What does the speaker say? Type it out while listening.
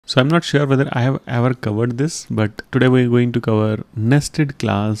So I'm not sure whether I have ever covered this, but today we're going to cover nested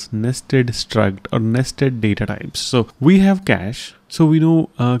class, nested struct, or nested data types. So we have cache. So we know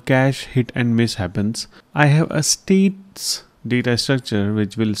cache hit and miss happens. I have a states data structure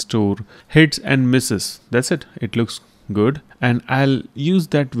which will store hits and misses. That's it. It looks good. And I'll use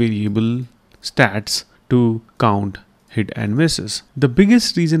that variable stats to count hit and misses. The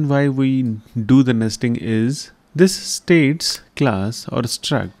biggest reason why we do the nesting is this states class or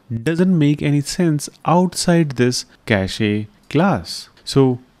struct doesn't make any sense outside this cache class.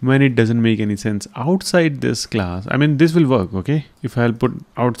 So when it doesn't make any sense outside this class, I mean, this will work, okay? If I'll put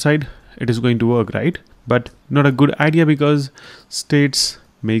outside, it is going to work, right? But not a good idea because states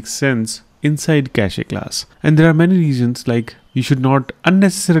make sense inside cache class. And there are many reasons, like you should not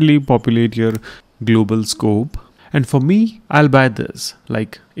unnecessarily populate your global scope. And for me, I'll buy this.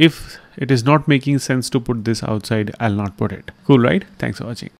 Like if it is not making sense to put this outside, I'll not put it. Cool, right? Thanks for watching.